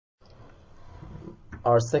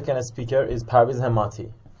Our second speaker is Parvin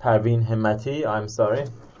Hemmati, I'm sorry.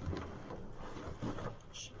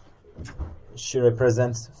 She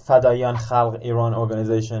represents Fadayan Khalq Iran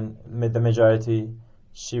organization. The majority,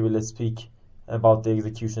 she will speak about the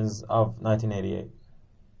executions of 1988.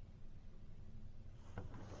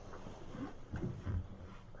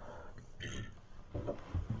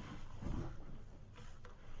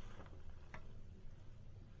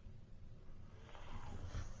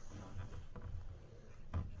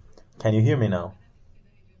 Can you hear me now?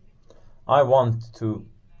 I want to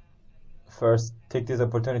first take this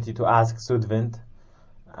opportunity to ask Südwind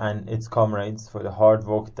and its comrades for the hard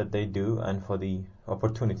work that they do and for the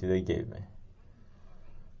opportunity they gave me.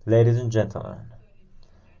 Ladies and gentlemen,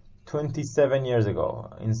 27 years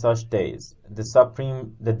ago, in such days, the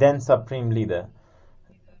then Supreme Leader,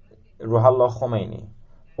 Ruhollah Khomeini,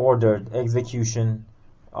 ordered execution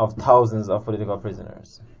of thousands of political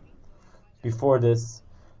prisoners. Before this,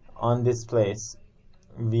 on this place,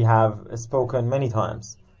 we have spoken many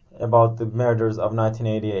times about the murders of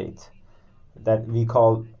 1988 that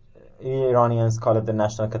Iranians call it the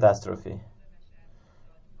national catastrophe.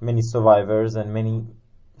 Many survivors and many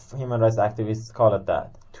human rights activists call it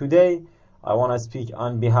that. Today, I want to speak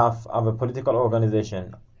on behalf of a political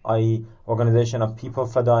organization, i.e. Organization of People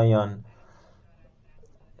Fadayan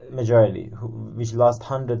majority, which lost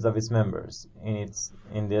hundreds of its members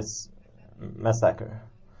in this massacre.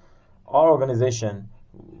 Our organization,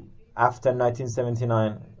 after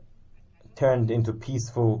 1979, turned into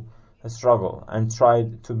peaceful struggle and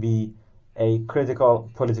tried to be a critical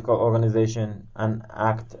political organization and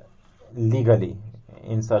act legally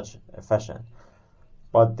in such a fashion.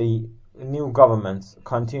 But the new government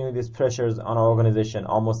continued its pressures on our organization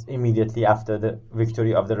almost immediately after the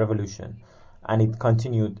victory of the revolution, and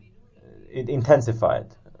it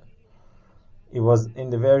intensified. It was in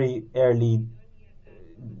the very early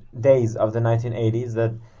days of the 1980s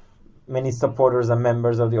that many supporters and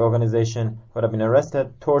members of the organization would have been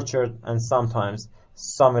arrested, tortured, and sometimes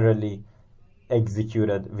summarily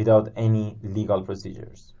executed without any legal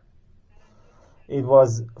procedures. It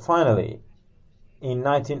was finally in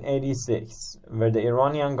 1986 where the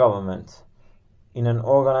Iranian government, in an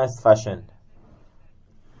organized fashion,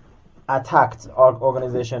 attacked our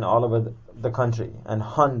organization all over the country, and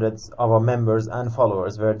hundreds of our members and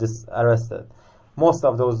followers were arrested. Most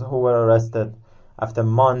of those who were arrested after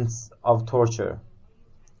months of torture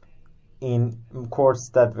in courts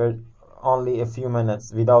that were only a few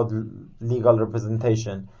minutes without legal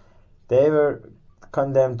representation, they were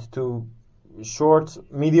condemned to short,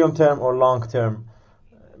 medium-term or long-term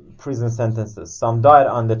prison sentences. Some died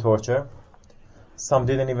on the torture, some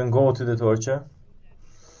didn't even go to the torture,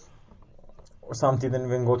 or some didn't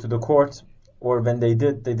even go to the court, or when they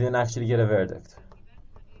did, they didn't actually get a verdict.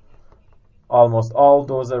 Almost all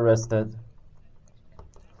those arrested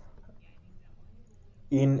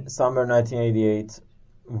in summer 1988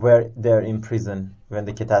 were there in prison when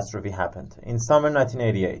the catastrophe happened. In summer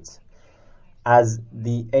 1988, as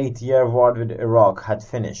the 8-year war with Iraq had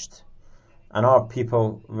finished and our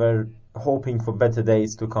people were hoping for better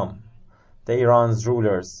days to come, the Iran's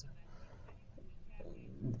rulers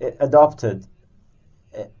adopted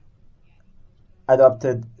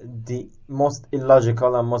the most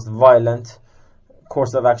illogical and most violent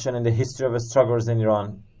course of action in the history of struggles in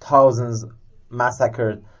Iran. Thousands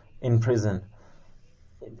massacred in prison.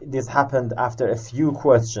 This happened after a few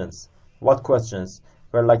questions. What questions?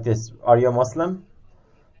 Were like this: are you a Muslim?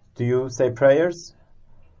 Do you say prayers?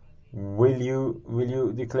 Will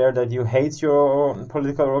you declare that you hate your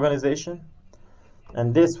political organization?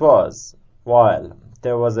 And this was while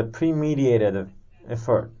there was a premeditated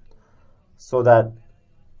effort so that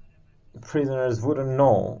prisoners wouldn't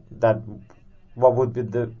know that what would be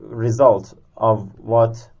the result of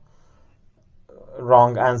what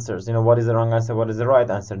wrong answers, what is the wrong answer, what is the right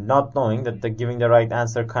answer, not knowing that giving the right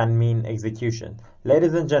answer can mean execution.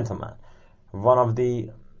 Ladies and gentlemen, one of the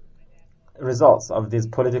results of these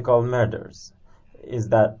political murders is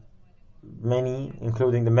that many,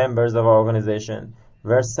 including the members of our organization,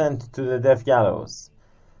 were sent to the death gallows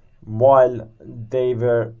while they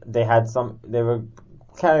were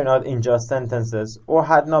carrying out unjust sentences or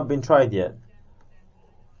had not been tried yet.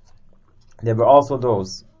 There were also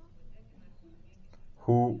those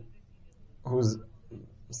whose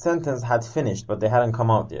sentence had finished but they hadn't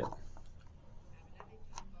come out yet.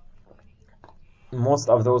 Most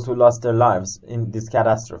of those who lost their lives in this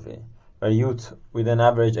catastrophe were youth with an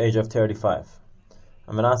average age of 35.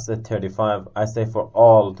 And when I say 35, I say for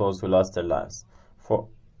all those who lost their lives. For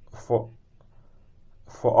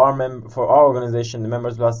our organization, the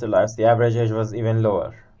members who lost their lives, the average age was even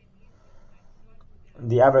lower.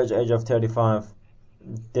 the average age of 35.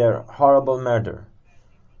 Their horrible murder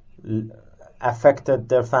affected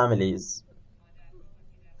their families.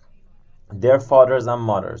 Their fathers and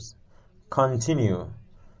mothers continue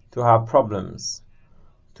to have problems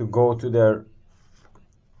to go to their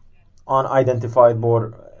unidentified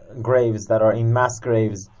graves that are in mass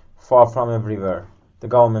graves far from everywhere. The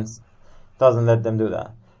government doesn't let them do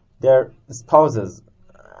that. Their spouses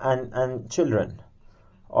and children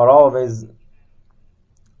are always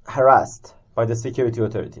harassed by the security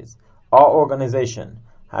authorities. Our organization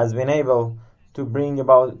has been able to bring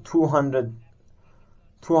about 200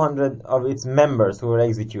 of its members who were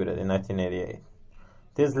executed in 1988.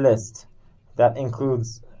 This list, that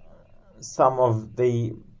includes some of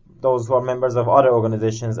those who are members of other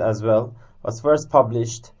organizations as well, was first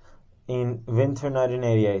published in winter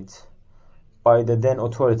 1988 by the then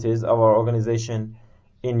authorities of our organization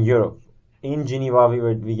in Europe. In Geneva,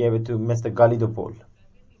 we gave it to Mr. Galidopol.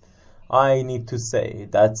 I need to say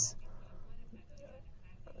that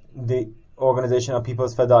the Organization of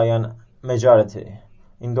People's Fedayeen majority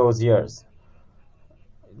in those years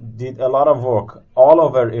did a lot of work all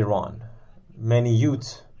over Iran. Many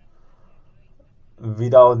youth,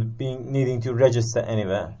 without needing to register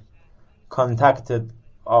anywhere, contacted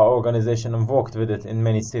our organization and worked with it in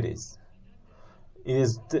many cities. It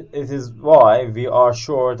is why we are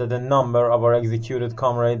sure that the number of our executed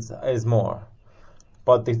comrades is more.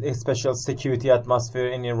 But the special security atmosphere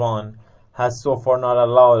in Iran has so far not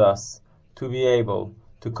allowed us to be able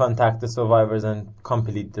to contact the survivors and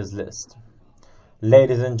complete this list.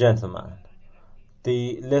 Ladies and gentlemen,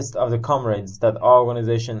 the list of the comrades that our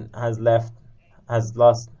organization has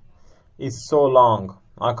lost is so long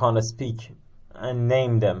I can't speak and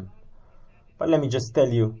name them. But let me just tell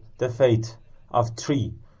you the fate of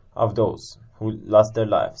 3 of those who lost their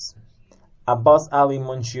lives. Abbas Ali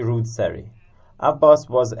Munshi Rudsari. Abbas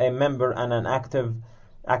was a member and an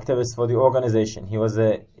activist for the organization. He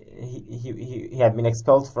had been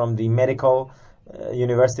expelled from the medical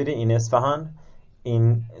university in Isfahan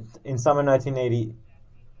in summer 1980.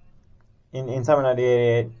 In summer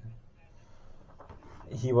 1988,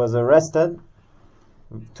 he was arrested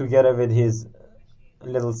together with his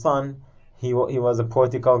little son. He was a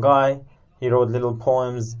poetical guy. He wrote little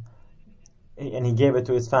poems, and he gave it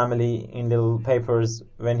to his family in little papers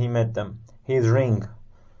when he met them. His ring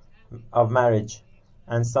of marriage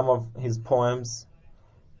and some of his poems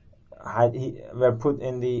were put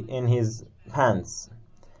in his pants.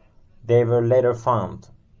 They were later found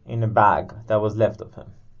in a bag that was left of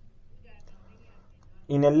him.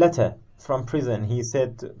 In a letter from prison, he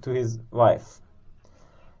said to his wife,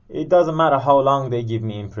 "It doesn't matter how long they give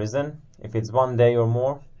me in prison, if it's 1 day or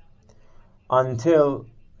more, until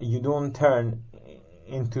you don't turn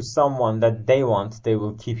into someone that they want, they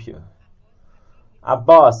will keep you."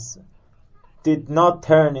 Abbas did not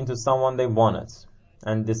turn into someone they wanted,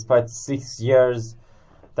 and despite 6 years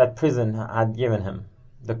that prison had given him,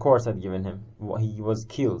 the courts had given him, he was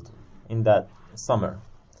killed in that summer.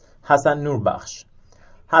 Hassan Nurbakhsh.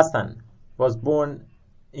 Hassan was born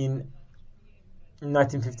in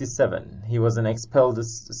 1957. He was an expelled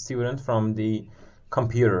student from the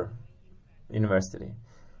computer university.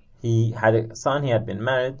 He had a son. He had been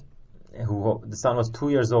married. The son was 2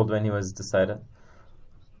 years old when he was decided.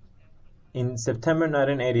 In September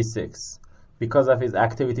 1986, because of his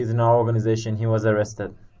activities in our organization, he was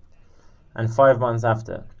arrested. And 5 months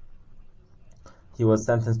after, he was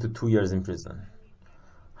sentenced to 2 years in prison.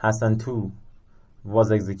 Hassan too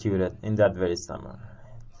was executed in that very summer.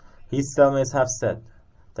 His cellmates have said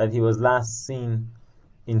that he was last seen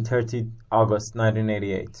in 30 August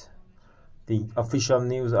 1988. The official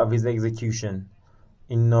news of his execution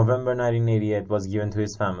in November 1988 was given to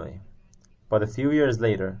his family. But a few years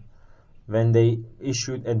later, when they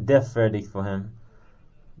issued a death verdict for him,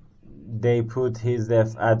 they put his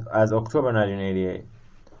death as October 1988,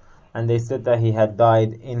 and they said that he had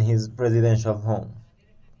died in his presidential home.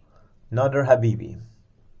 Nader Habibi.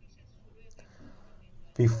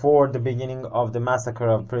 Before the beginning of the massacre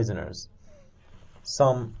of prisoners,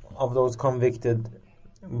 some of those convicted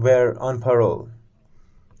were on parole.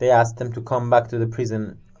 They asked them to come back to the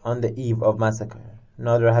prison on the eve of massacre.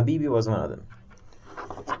 Nader Habibi was one of them.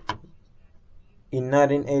 In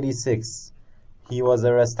 1986, he was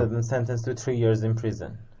arrested and sentenced to 3 years in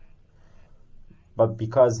prison. But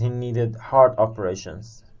because he needed heart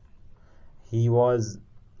operations, he was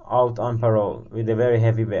out on parole with a very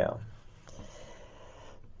heavy bail.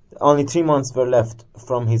 Only 3 months were left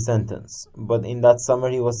from his sentence, but in that summer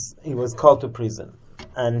he was called to prison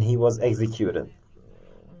and he was executed.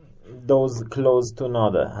 Those close to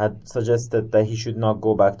Nader had suggested that he should not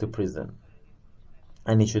go back to prison.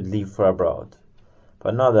 and he should leave for abroad.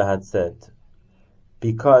 But another had said,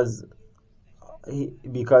 because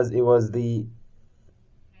it was the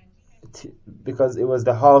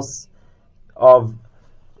house of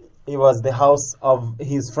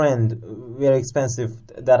his friend, very expensive,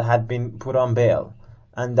 that had been put on bail,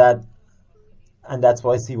 and that's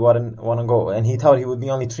why he wouldn't want to go. And he thought he would be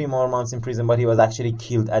only 3 more months in prison, but he was actually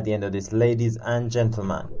killed at the end of this. Ladies and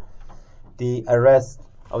gentlemen, the arrest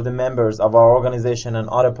of the members of our organization and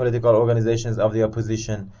other political organizations of the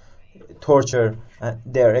opposition, torture,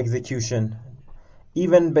 their execution,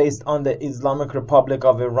 even based on the Islamic Republic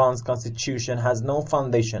of Iran's constitution, has no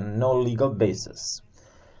foundation, no legal basis.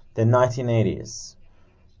 The 1980s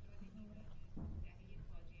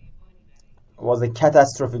was a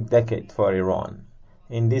catastrophic decade for Iran.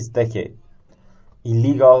 In this decade,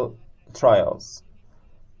 illegal trials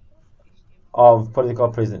of political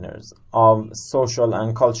prisoners, of social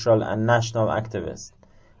and cultural and national activists,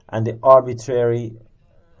 and the arbitrary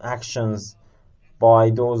actions by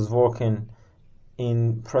those working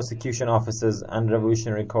in prosecution offices and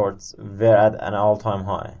revolutionary courts were at an all-time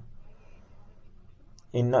high.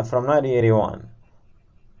 From 1981,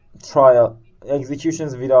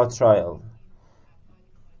 executions without trial,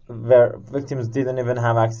 where victims didn't even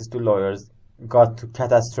have access to lawyers, got to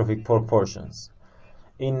catastrophic proportions.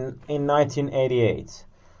 In 1988,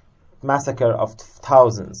 massacre of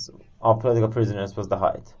thousands of political prisoners was the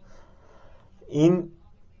height. In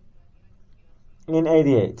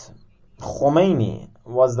 88, Khomeini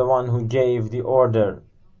was the one who gave the order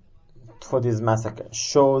for this massacre.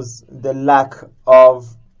 Shows the lack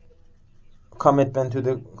of commitment to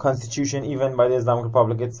the constitution even by the Islamic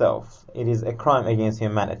Republic itself. It is a crime against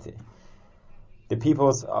humanity. The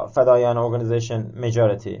People's Fedayeen Organization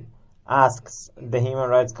majority asks the Human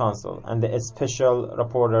Rights Council and the special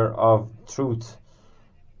reporter of truth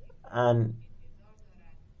and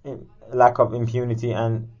lack of impunity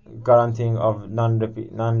and guaranteeing of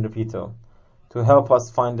non-repeatal to help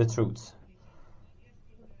us find the truth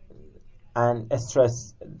and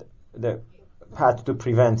stress the path to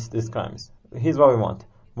prevent these crimes. Here's what we want.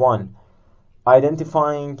 1.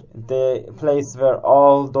 Identifying the place where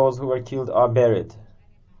all those who were killed are buried,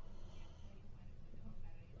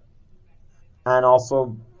 and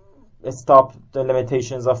also stop the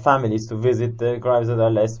limitations of families to visit the graves of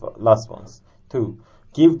their last ones. 2.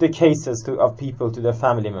 Give the cases of people to their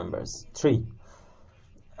family members. 3.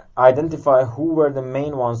 Identify who were the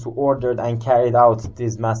main ones who ordered and carried out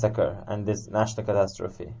this massacre and this national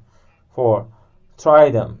catastrophe. 4. Try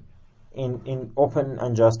them in open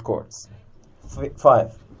and just courts.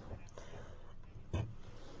 5.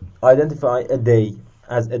 Identify a day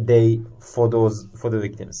as a day for the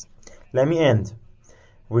victims. Let me end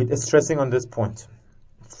with stressing on this point.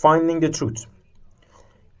 Finding the truth,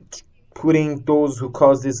 putting those who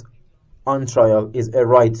caused this on trial, is a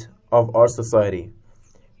right of our society.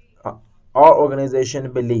 Our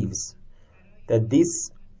organization believes that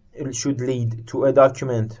this should lead to a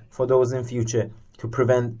document for those in future to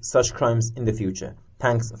prevent such crimes in the future.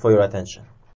 Thanks for your attention.